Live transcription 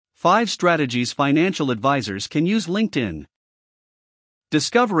5 strategies financial advisors can use LinkedIn.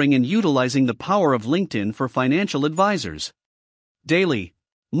 Discovering and utilizing the power of LinkedIn for financial advisors. Daily,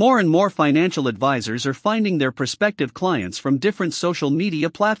 more and more financial advisors are finding their prospective clients from different social media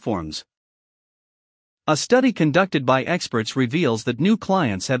platforms. A study conducted by experts reveals that new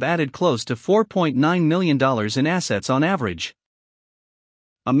clients have added close to $4.9 million in assets on average.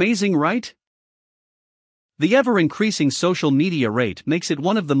 Amazing, right? The ever-increasing social media rate makes it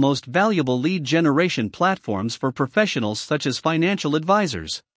one of the most valuable lead generation platforms for professionals such as financial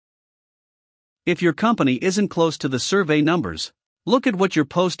advisors. If your company isn't close to the survey numbers, look at what you're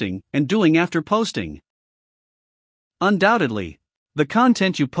posting and doing after posting. Undoubtedly, the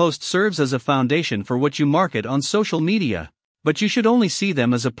content you post serves as a foundation for what you market on social media, but you should only see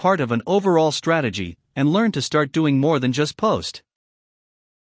them as a part of an overall strategy and learn to start doing more than just post.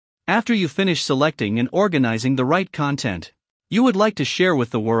 After you finish selecting and organizing the right content you would like to share with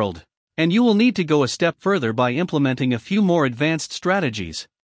the world, and you will need to go a step further by implementing a few more advanced strategies.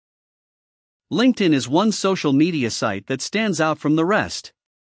 LinkedIn is one social media site that stands out from the rest.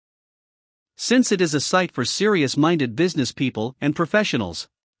 Since it is a site for serious-minded business people and professionals,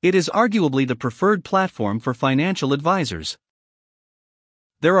 it is arguably the preferred platform for financial advisors.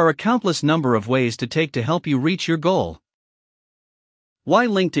 There are a countless number of ways to take to help you reach your goal. Why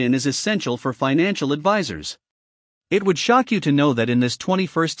LinkedIn is essential for financial advisors. It would shock you to know that in this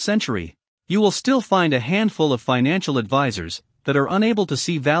 21st century, you will still find a handful of financial advisors that are unable to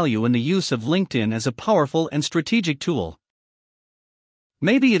see value in the use of LinkedIn as a powerful and strategic tool.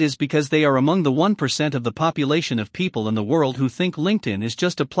 Maybe it is because they are among the 1% of the population of people in the world who think LinkedIn is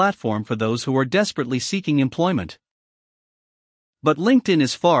just a platform for those who are desperately seeking employment. But LinkedIn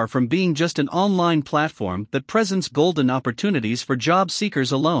is far from being just an online platform that presents golden opportunities for job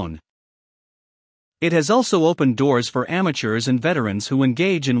seekers alone. It has also opened doors for amateurs and veterans who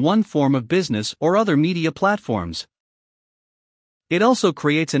engage in one form of business or other media platforms. It also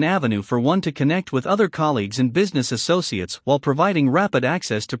creates an avenue for one to connect with other colleagues and business associates while providing rapid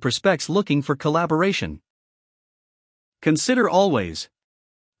access to prospects looking for collaboration. Consider always.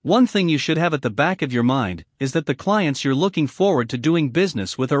 One thing you should have at the back of your mind is that the clients you're looking forward to doing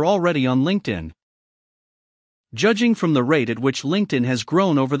business with are already on LinkedIn. Judging from the rate at which LinkedIn has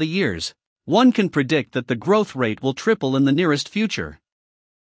grown over the years, one can predict that the growth rate will triple in the nearest future.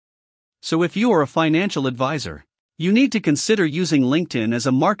 So if you are a financial advisor, you need to consider using LinkedIn as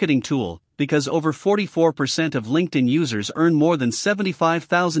a marketing tool because over 44% of LinkedIn users earn more than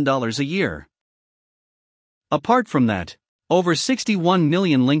 $75,000 a year. Apart from that, over 61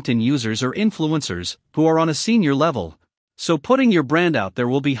 million LinkedIn users are influencers who are on a senior level, so putting your brand out there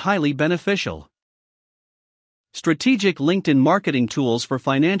will be highly beneficial. Strategic LinkedIn marketing tools for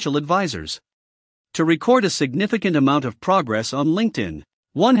financial advisors. To record a significant amount of progress on LinkedIn,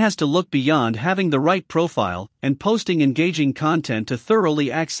 one has to look beyond having the right profile and posting engaging content to thoroughly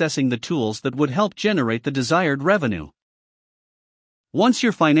accessing the tools that would help generate the desired revenue. Once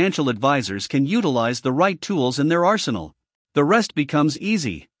your financial advisors can utilize the right tools in their arsenal, the rest becomes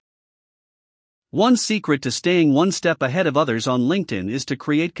easy. One secret to staying one step ahead of others on LinkedIn is to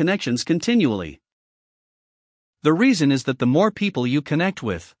create connections continually. The reason is that the more people you connect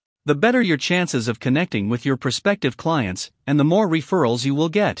with, the better your chances of connecting with your prospective clients, and the more referrals you will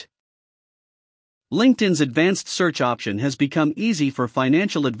get. LinkedIn's advanced search option has become easy for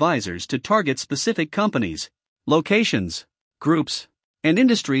financial advisors to target specific companies, locations, groups, and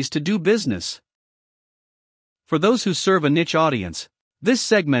industries to do business. For those who serve a niche audience, this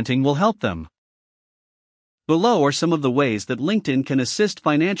segmenting will help them. Below are some of the ways that LinkedIn can assist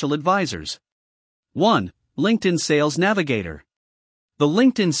financial advisors. 1. LinkedIn Sales Navigator. The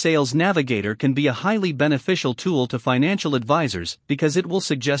LinkedIn Sales Navigator can be a highly beneficial tool to financial advisors because it will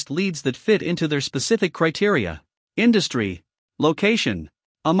suggest leads that fit into their specific criteria, industry, location,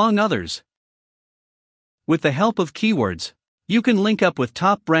 among others. With the help of keywords, you can link up with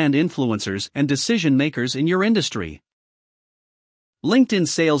top brand influencers and decision makers in your industry. LinkedIn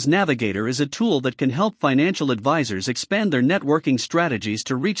Sales Navigator is a tool that can help financial advisors expand their networking strategies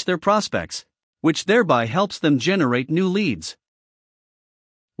to reach their prospects, which thereby helps them generate new leads.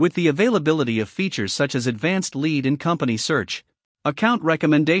 With the availability of features such as advanced lead and company search, account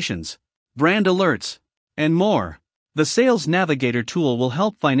recommendations, brand alerts, and more, the Sales Navigator tool will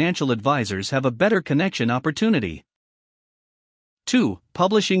help financial advisors have a better connection opportunity. 2.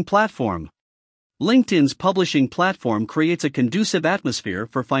 Publishing Platform. LinkedIn's publishing platform creates a conducive atmosphere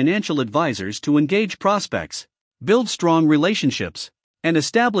for financial advisors to engage prospects, build strong relationships, and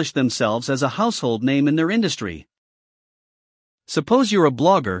establish themselves as a household name in their industry. Suppose you're a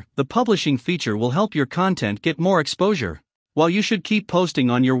blogger, the publishing feature will help your content get more exposure, while you should keep posting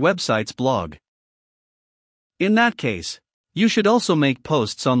on your website's blog. In that case, you should also make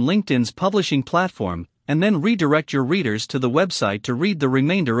posts on LinkedIn's publishing platform and then redirect your readers to the website to read the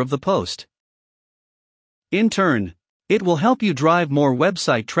remainder of the post. In turn, it will help you drive more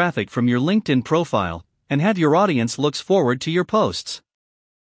website traffic from your LinkedIn profile and have your audience looks forward to your posts.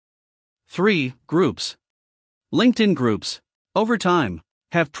 3. Groups. LinkedIn groups, over time,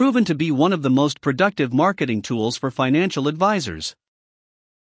 have proven to be one of the most productive marketing tools for financial advisors.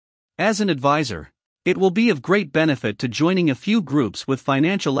 As an advisor, it will be of great benefit to joining a few groups with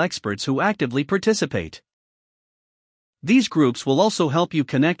financial experts who actively participate. These groups will also help you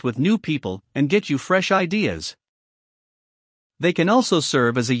connect with new people and get you fresh ideas. They can also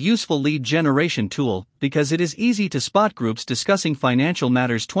serve as a useful lead generation tool because it is easy to spot groups discussing financial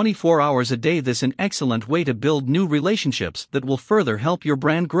matters 24 hours a day. This is an excellent way to build new relationships that will further help your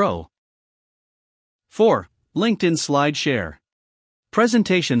brand grow. 4. LinkedIn SlideShare.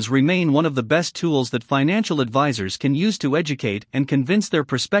 Presentations remain one of the best tools that financial advisors can use to educate and convince their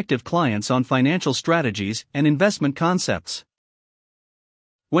prospective clients on financial strategies and investment concepts.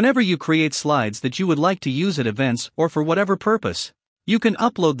 Whenever you create slides that you would like to use at events or for whatever purpose, you can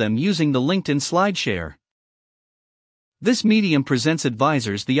upload them using the LinkedIn SlideShare. This medium presents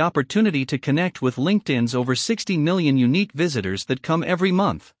advisors the opportunity to connect with LinkedIn's over 60 million unique visitors that come every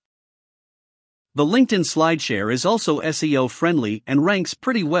month. The LinkedIn SlideShare is also SEO friendly and ranks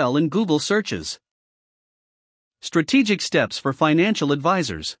pretty well in Google searches. Strategic steps for financial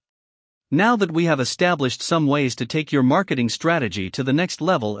advisors. Now that we have established some ways to take your marketing strategy to the next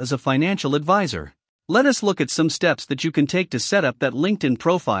level as a financial advisor, let us look at some steps that you can take to set up that LinkedIn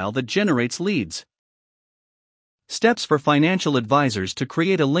profile that generates leads. Steps for financial advisors to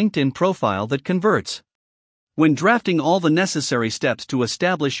create a LinkedIn profile that converts. When drafting all the necessary steps to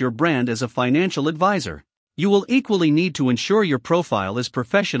establish your brand as a financial advisor, you will equally need to ensure your profile is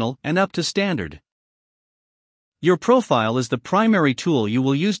professional and up to standard. Your profile is the primary tool you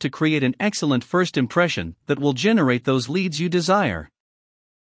will use to create an excellent first impression that will generate those leads you desire.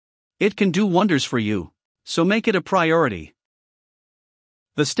 It can do wonders for you, so make it a priority.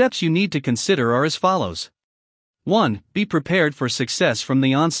 The steps you need to consider are as follows. 1. Be prepared for success from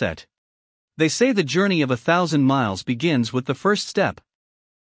the onset. They say the journey of 1,000 miles begins with the first step.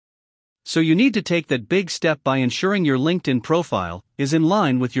 So you need to take that big step by ensuring your LinkedIn profile is in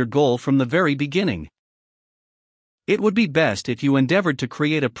line with your goal from the very beginning. It would be best if you endeavored to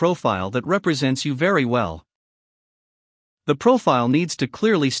create a profile that represents you very well. The profile needs to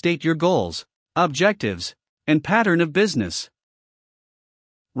clearly state your goals, objectives, and pattern of business.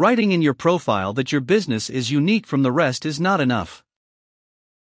 Writing in your profile that your business is unique from the rest is not enough.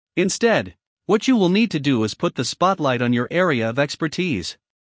 Instead, what you will need to do is put the spotlight on your area of expertise.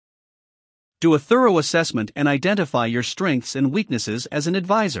 Do a thorough assessment and identify your strengths and weaknesses as an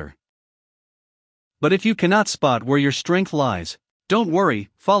advisor. But if you cannot spot where your strength lies, don't worry,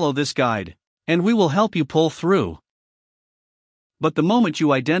 follow this guide, and we will help you pull through. But the moment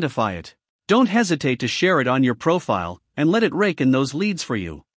you identify it, don't hesitate to share it on your profile and let it rake in those leads for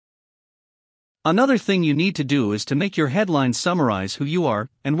you. Another thing you need to do is to make your headlines summarize who you are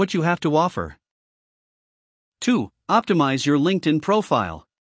and what you have to offer. 2. Optimize your LinkedIn profile.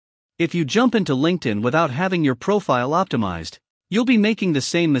 If you jump into LinkedIn without having your profile optimized, you'll be making the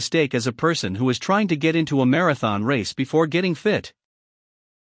same mistake as a person who is trying to get into a marathon race before getting fit.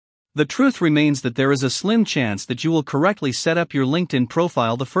 The truth remains that there is a slim chance that you will correctly set up your LinkedIn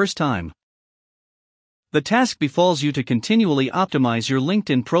profile the first time. The task befalls you to continually optimize your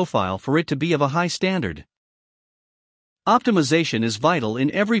LinkedIn profile for it to be of a high standard. Optimization is vital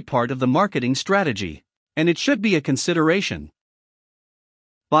in every part of the marketing strategy, and it should be a consideration.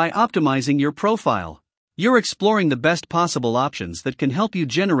 By optimizing your profile, you're exploring the best possible options that can help you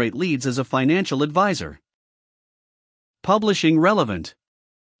generate leads as a financial advisor. Publishing relevant.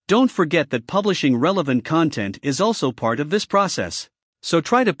 Don't forget that publishing relevant content is also part of this process, so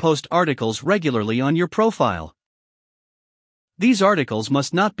try to post articles regularly on your profile. These articles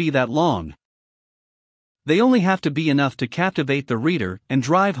must not be that long. They only have to be enough to captivate the reader and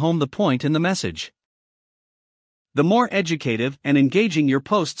drive home the point in the message. The more educative and engaging your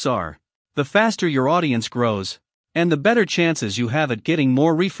posts are, the faster your audience grows, and the better chances you have at getting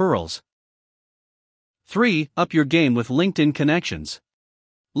more referrals. 3. Up your game with LinkedIn connections.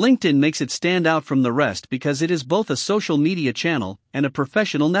 LinkedIn makes it stand out from the rest because it is both a social media channel and a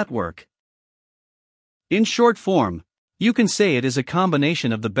professional network. In short form, you can say it is a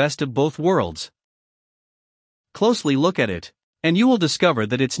combination of the best of both worlds. Closely look at it, and you will discover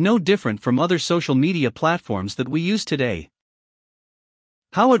that it's no different from other social media platforms that we use today.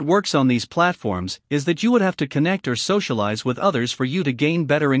 How it works on these platforms is that you would have to connect or socialize with others for you to gain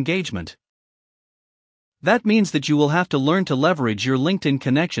better engagement. That means that you will have to learn to leverage your LinkedIn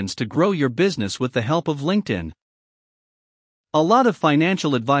connections to grow your business with the help of LinkedIn. A lot of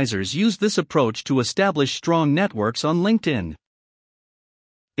financial advisors use this approach to establish strong networks on LinkedIn.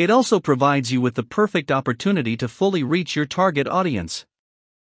 It also provides you with the perfect opportunity to fully reach your target audience.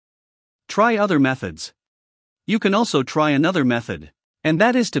 Try other methods. You can also try another method, and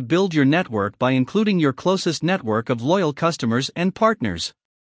that is to build your network by including your closest network of loyal customers and partners.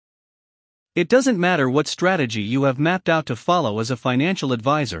 It doesn't matter what strategy you have mapped out to follow as a financial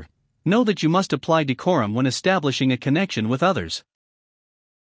advisor, know that you must apply decorum when establishing a connection with others.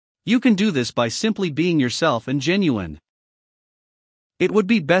 You can do this by simply being yourself and genuine. It would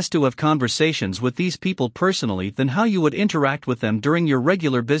be best to have conversations with these people personally than how you would interact with them during your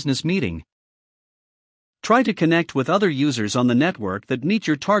regular business meeting. Try to connect with other users on the network that meet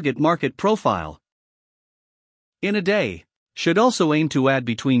your target market profile. In a day, should also aim to add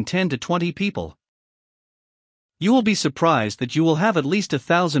between 10 to 20 people. You will be surprised that you will have at least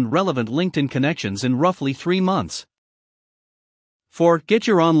 1,000 relevant LinkedIn connections in roughly 3 months. 4. Get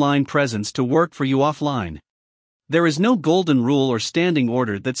your online presence to work for you offline. There is no golden rule or standing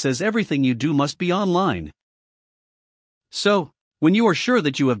order that says everything you do must be online. So, when you are sure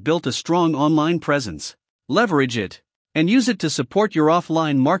that you have built a strong online presence, leverage it, and use it to support your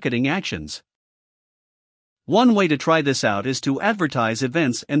offline marketing actions. One way to try this out is to advertise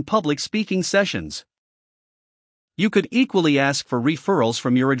events and public speaking sessions. You could equally ask for referrals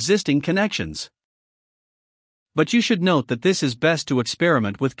from your existing connections. But you should note that this is best to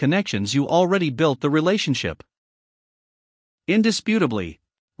experiment with connections you already built the relationship. Indisputably,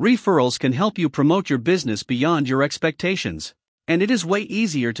 referrals can help you promote your business beyond your expectations, and it is way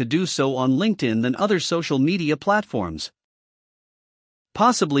easier to do so on LinkedIn than other social media platforms.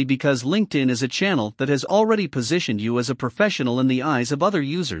 Possibly because LinkedIn is a channel that has already positioned you as a professional in the eyes of other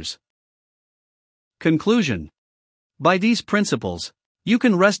users. Conclusion. By these principles, you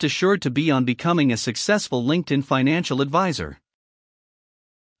can rest assured to be on becoming a successful LinkedIn financial advisor.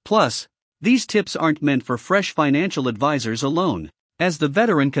 Plus, these tips aren't meant for fresh financial advisors alone, as the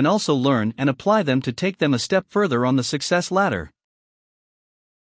veteran can also learn and apply them to take them a step further on the success ladder.